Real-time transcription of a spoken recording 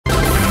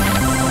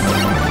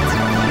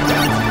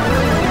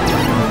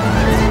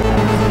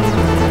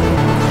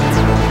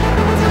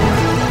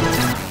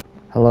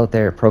Hello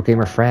there, pro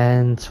gamer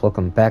friends.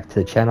 Welcome back to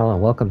the channel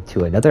and welcome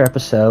to another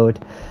episode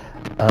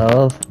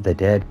of the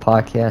Dead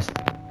Podcast,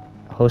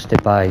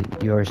 hosted by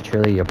yours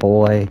truly, your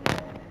boy,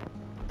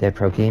 Dead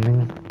Pro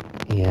Gaming.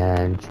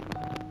 And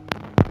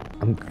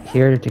I'm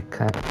here to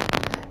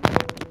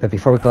but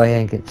before we go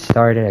ahead and get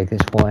started, I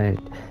just wanted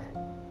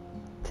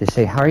to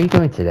say, how are you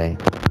doing today?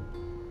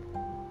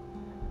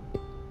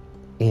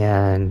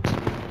 And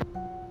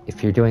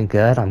if you're doing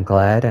good, I'm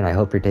glad, and I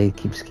hope your day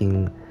keeps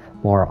getting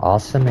more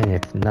awesome, and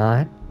if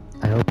not,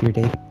 I hope your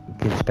day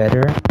gets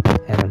better,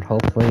 and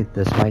hopefully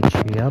this might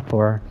cheer you up,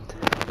 or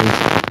at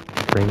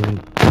least bring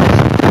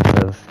some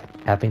type of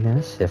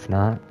happiness. If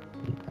not,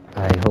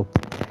 I hope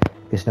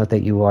just note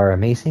that you are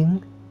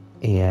amazing,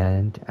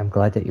 and I'm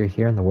glad that you're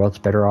here, and the world's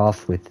better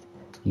off with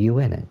you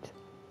in it.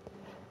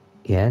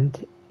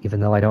 And even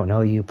though I don't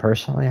know you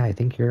personally, I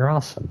think you're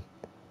awesome.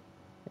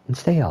 And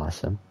stay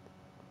awesome,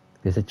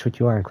 because it's what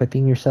you are, and quit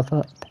beating yourself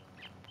up.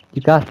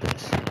 You got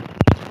this.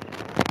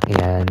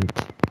 And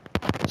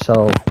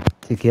so,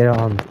 to get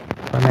on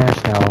my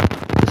match now,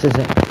 this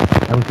isn't,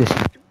 I'm just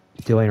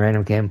doing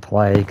random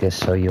gameplay just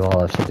so you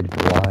all have something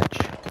to watch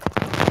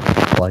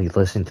while you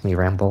listen to me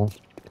ramble.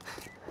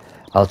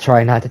 I'll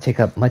try not to take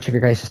up much of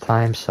your guys'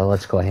 time, so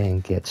let's go ahead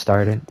and get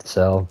started.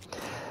 So,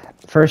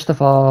 first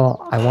of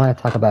all, I want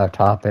to talk about a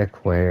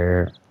topic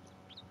where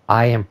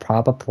I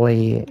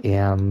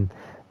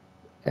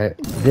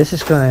this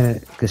is going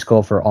to just go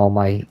over all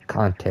my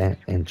content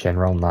in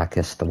general, not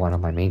just the one on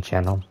my main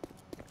channel.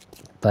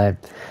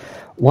 But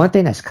one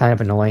thing that's kind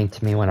of annoying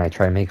to me when I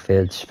try to make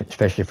vids,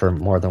 especially for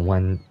more than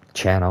one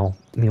channel.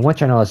 I mean, one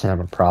channel doesn't have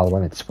a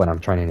problem. It's when I'm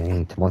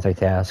trying to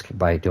multitask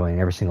by doing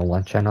every single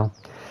one channel.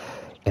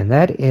 And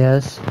that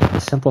is the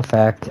simple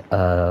fact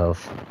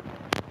of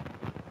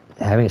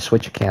having to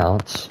switch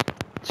accounts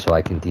so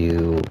I can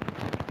do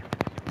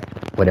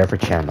whatever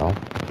channel.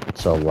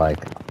 So like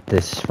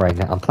this right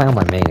now, I'm playing on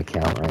my main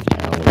account right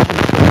now, which is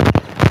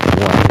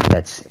the one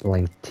that's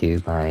linked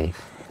to my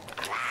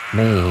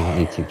main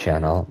YouTube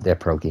channel, Dead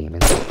Pro Gaming,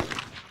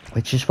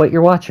 which is what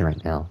you're watching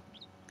right now.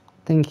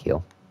 Thank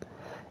you.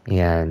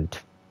 And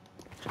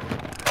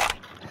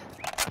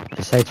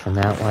besides from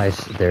that wise,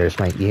 there's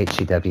my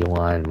EHCW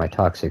one, my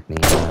Toxic Knee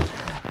one,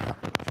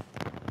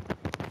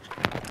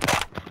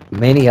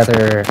 many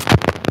other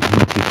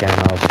YouTube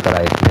channels that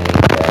I've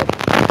made that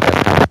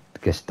have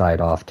just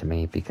died off to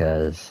me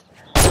because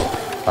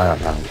I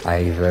don't know,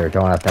 I either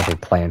don't have nothing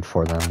planned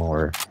for them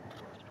or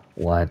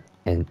what.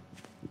 And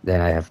then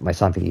I have my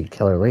Zombie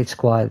Killer Elite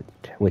Squad,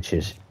 which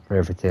is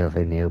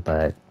relatively new,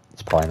 but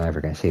it's probably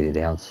never going to see the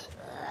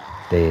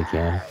day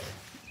again.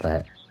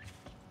 But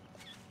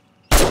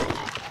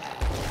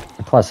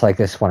and plus, I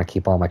just want to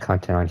keep all my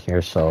content on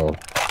here, so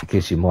it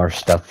gives you more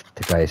stuff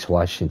to guys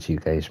watch, since you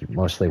guys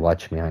mostly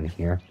watch me on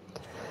here.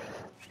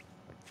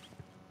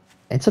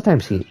 And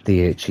sometimes the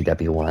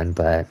HCW one,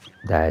 but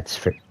that's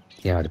for,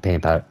 you know, depending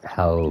about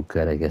how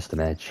good I guess the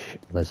match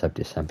lives up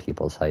to some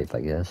people's hype, I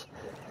guess.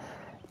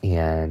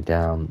 And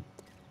I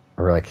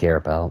really care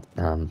about.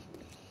 But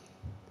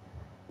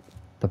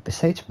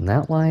besides from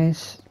that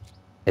wise,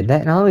 and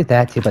that not only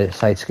that too, but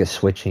besides just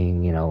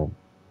switching, you know,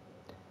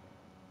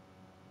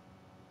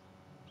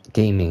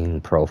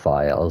 gaming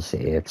profiles,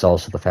 it's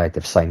also the fact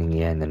of signing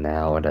in and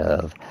out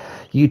of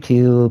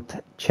YouTube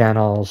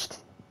channels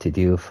to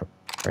do for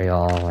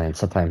y'all, and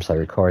sometimes I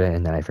record it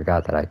and then I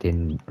forgot that I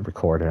didn't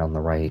record it on the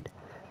right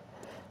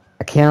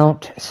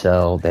account,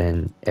 so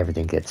then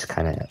everything gets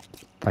kind of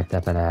fucked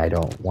up, and I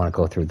don't want to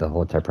go through the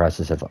whole entire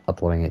process of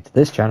uploading it to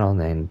this channel and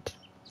then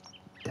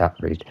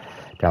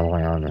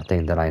downloading on a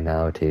thing that I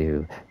know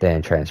to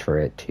then transfer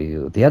it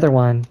to the other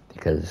one,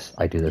 because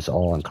I do this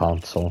all on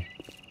console.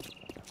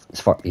 As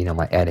far, you know,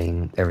 my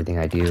editing, everything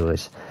I do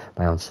is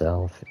my own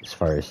self, as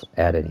far as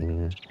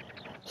editing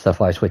stuff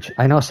wise, which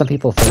I know some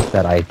people think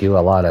that I do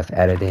a lot of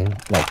editing,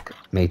 like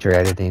major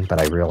editing, but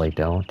I really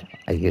don't.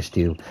 I just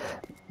do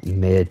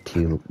mid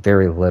to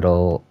very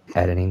little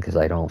editing because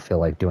I don't feel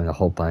like doing a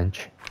whole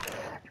bunch.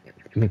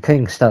 I mean,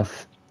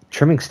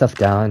 trimming stuff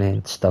down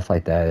and stuff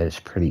like that is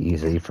pretty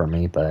easy for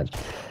me, but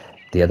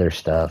the other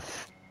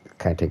stuff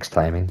kind of takes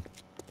timing.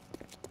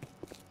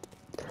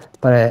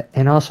 But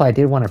and also I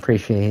did want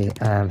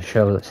to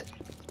show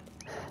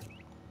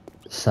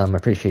some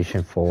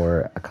appreciation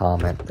for a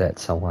comment that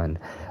someone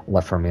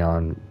left for me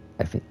on,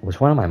 I think it was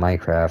one of my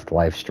Minecraft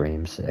live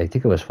streams. I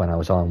think it was when I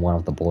was on one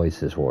of the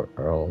boys'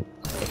 realm,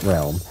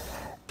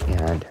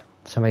 and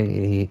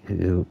somebody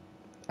who,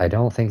 I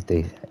don't think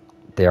they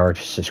are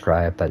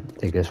subscribed, but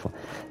they just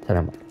said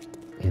I'm,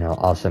 you know,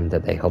 awesome,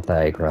 that they hope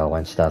that I grow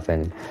and stuff,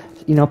 and,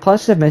 you know,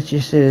 positive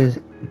messages,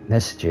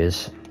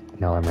 you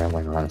know, I'm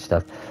rambling on and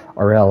stuff,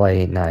 are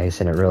really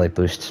nice, and it really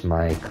boosts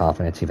my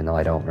confidence, even though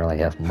I don't really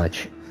have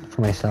much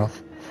for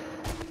myself.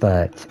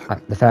 But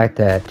the fact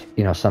that,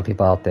 you know, some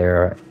people out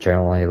there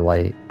generally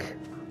like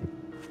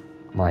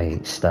my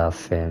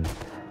stuff and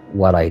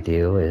what I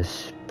do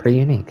is pretty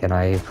unique, and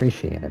I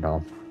appreciate it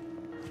all.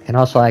 And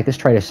also, I just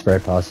try to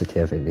spread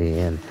positivity,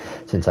 and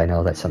since I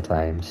know that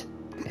sometimes,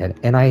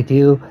 and I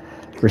do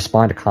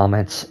respond to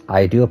comments.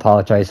 I do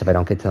apologize if I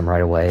don't get to them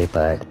right away,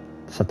 but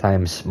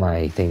sometimes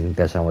my thing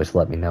doesn't always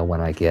let me know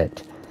when I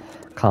get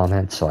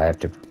comments, so I have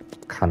to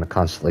kind of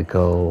constantly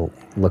go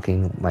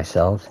looking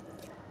myself,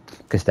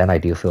 because then I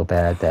do feel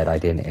bad that I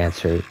didn't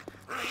answer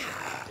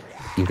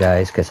you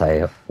guys, because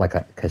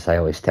I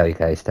always tell you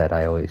guys that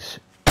I always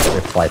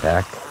reply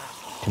back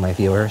to my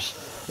viewers,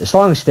 as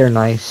long as they're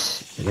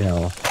nice, you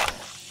know,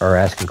 or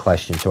asking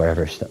questions or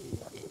whatever,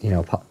 you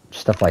know,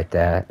 stuff like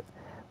that.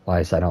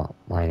 Wise, I don't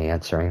mind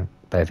answering.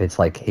 But if it's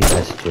like hate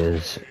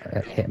messages,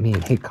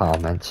 hate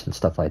comments and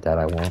stuff like that,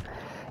 I won't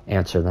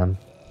answer them,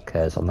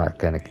 because I'm not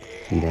gonna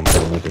feed into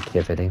the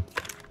negativity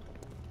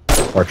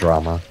or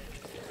drama.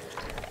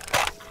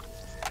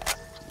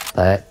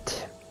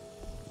 But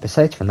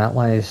besides from that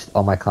wise,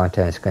 all my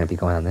content is going to be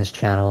going on this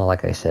channel,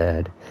 like I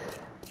said,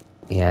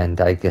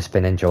 and I just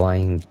been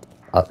enjoying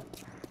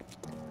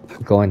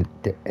going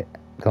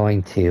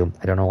to,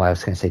 I don't know why I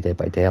was going to say Dead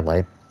by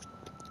Daylight,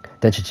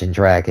 Dungeons and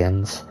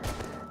Dragons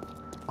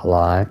a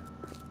lot.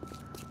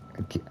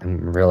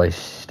 I'm really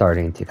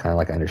starting to kind of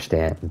like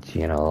understand,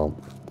 you know,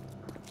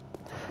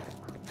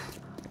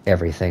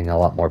 everything a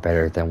lot more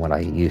better than what I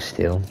used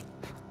to.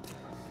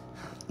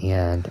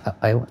 And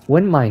I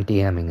wouldn't mind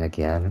DMing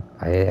again.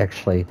 I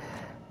actually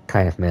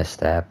kind of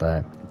missed that,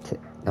 but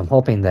I'm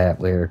hoping that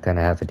we're going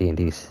to have a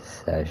D&D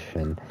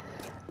session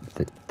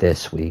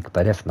this week,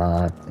 but if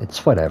not,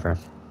 it's whatever.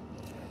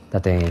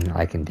 Nothing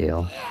I can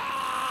do.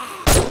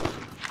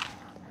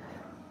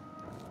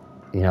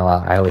 You know,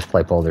 I always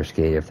play Baldur's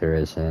Gate if there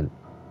isn't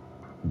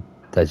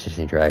Dungeons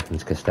and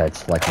Dragons, because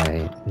that's like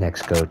my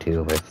next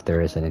go-to if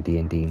there isn't a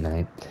D&D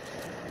night.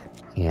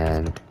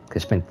 And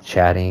just been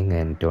chatting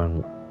and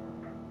doing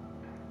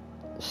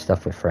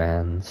stuff with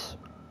friends,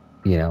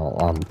 you know,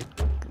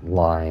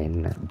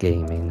 online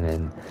gaming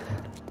and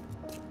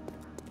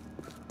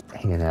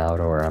hanging out,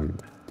 or I'm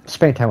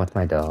spending time with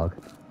my dog.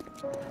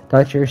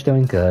 Dodger's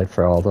doing good,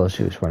 for all those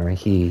who's wondering.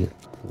 He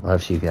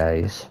loves you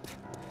guys,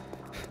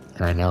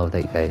 and I know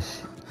that you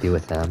guys do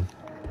with them.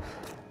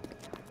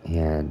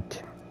 And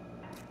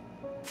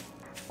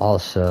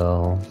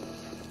also,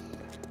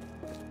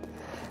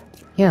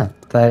 yeah,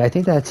 but I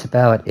think that's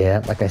about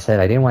it. Like I said,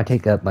 I didn't want to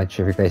take up much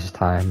of your guys'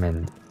 time,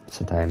 and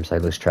sometimes I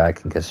lose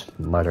track and just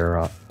mutter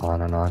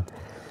on and on.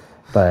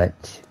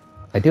 But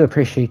I do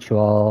appreciate you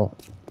all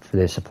for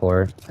the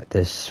support.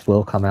 This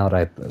will come out.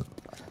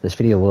 This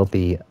video will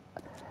be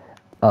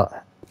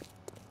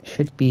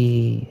should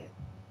be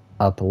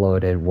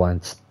uploaded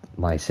once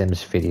my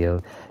Sims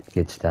video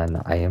gets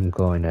done. I am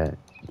going to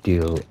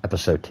do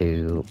episode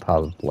 2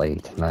 probably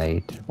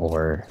tonight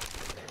or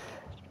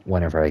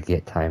whenever I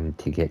get time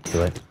to get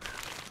to it.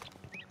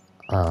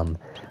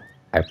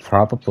 I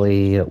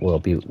probably will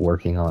be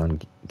working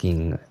on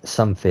getting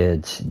some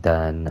vids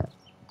done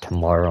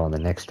tomorrow and the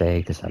next day,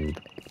 because I've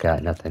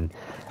got nothing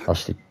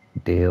else to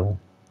do.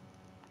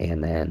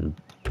 And then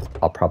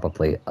I'll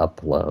probably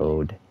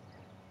upload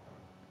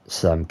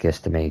some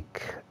just to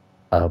make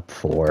up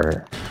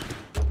for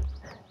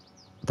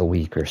the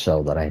week or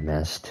so that I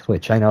missed,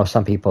 which I know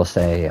some people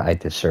say I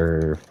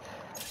deserve,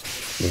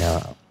 you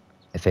know,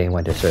 if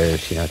anyone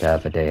deserves, you know, to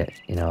have a day,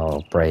 you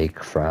know,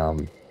 break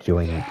from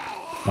doing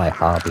my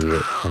hobby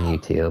on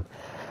YouTube.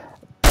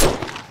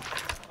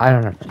 I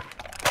don't know,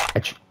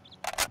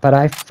 but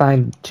I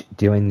find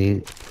doing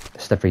the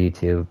stuff for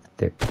YouTube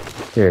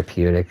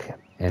therapeutic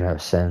in a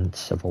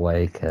sense of a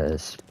way,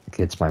 because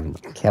it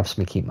helps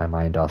me keep my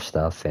mind off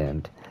stuff,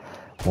 and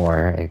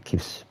it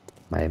keeps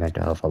my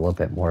mental health a little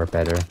bit more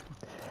better.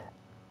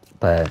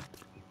 But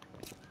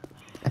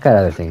I got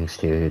other things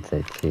too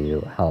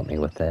to help me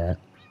with that.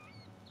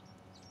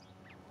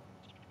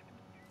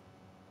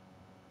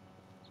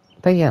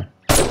 But yeah.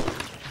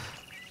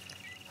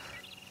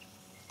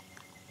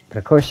 But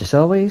of course, as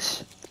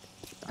always,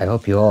 I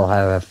hope you all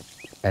have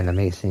an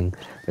amazing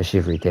rest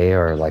of your day,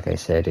 or like I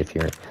said, if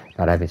you're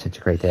not having such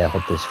a great day, I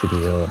hope this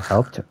video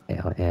helped,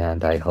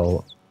 and I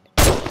hope,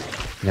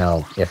 you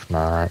know, if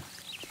not,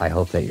 I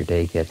hope that your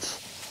day gets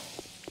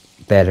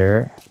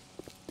better.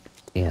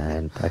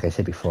 And like I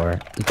said before,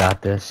 you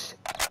got this.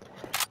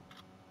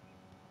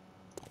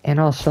 And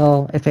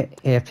also,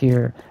 if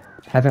you're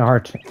having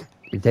your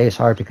day is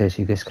hard because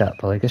you just got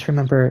bullied, just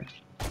remember,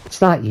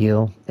 it's not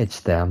you,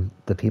 it's them.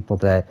 The people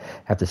that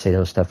have to say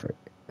those stuff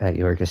that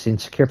you are just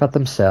insecure about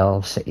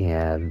themselves,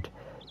 and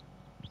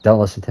don't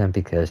listen to them,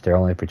 because they're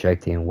only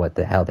projecting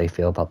how they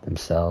feel about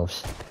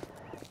themselves,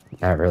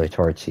 not really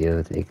towards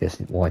you. They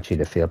just want you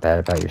to feel bad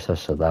about yourself,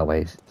 so that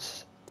way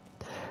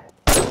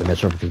the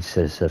miserable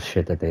pieces of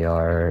shit that they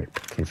are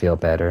can feel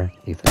better,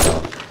 even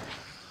though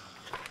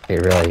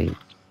it really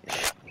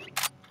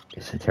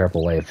is a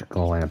terrible way of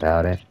going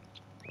about it.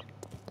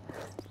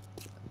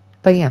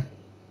 But yeah,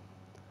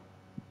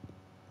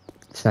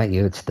 it's not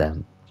you, it's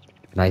them.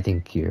 And I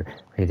think you're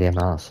pretty damn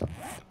awesome,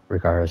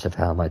 regardless of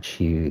how much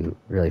you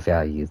really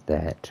value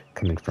that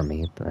coming from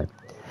me. But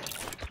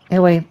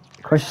anyway,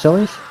 of course, as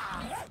always,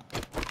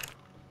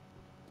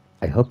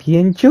 I hope you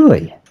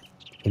enjoy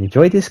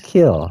this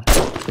kill.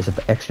 There's an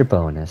extra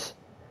bonus.